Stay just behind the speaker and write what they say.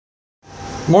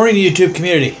Morning, YouTube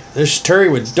community. This is Terry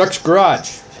with Duck's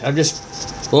Garage. I'm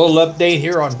just a little update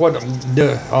here on what I'm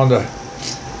doing on the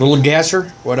little gasser,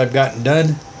 what I've gotten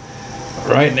done,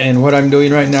 right, and what I'm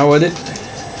doing right now with it.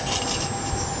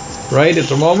 Right at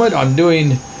the moment, I'm doing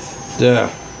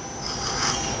the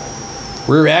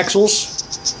rear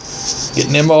axles,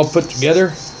 getting them all put together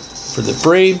for the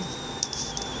frame.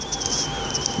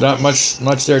 Not much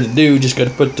there to do. Just got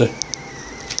to put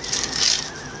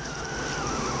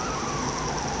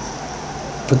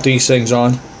these things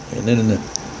on, and then the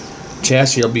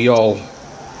chassis will be all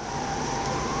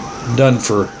done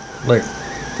for like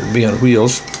to be on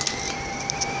wheels.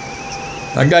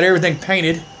 I got everything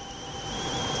painted.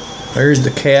 There's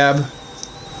the cab,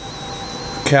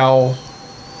 cowl,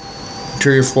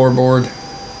 interior floorboard,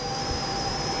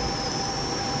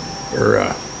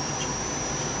 or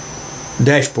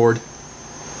dashboard,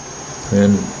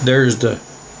 and there's the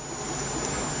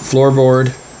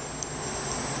floorboard.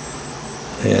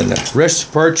 And the rest of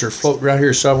the parts are floating around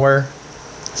here somewhere.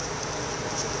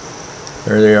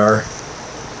 There they are.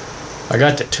 I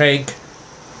got the tank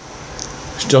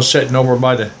still sitting over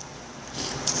by the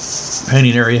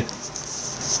painting area. But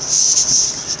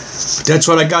that's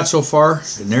what I got so far.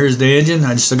 And there's the engine.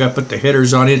 I just still got to put the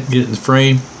headers on it, get it in the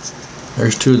frame.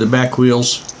 There's two of the back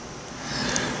wheels.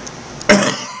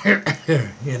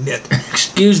 And that,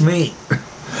 excuse me.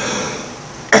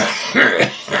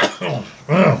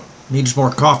 Needs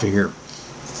more coffee here.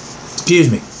 Excuse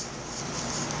me.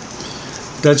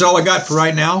 That's all I got for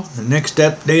right now. The next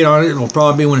update on it will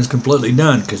probably be when it's completely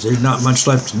done, because there's not much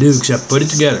left to do except put it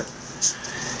together.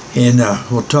 And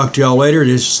we'll talk to y'all later.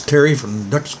 This is Terry from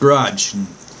Duck's Garage. And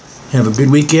have a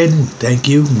good weekend. Thank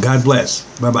you, and God bless.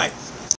 Bye-bye.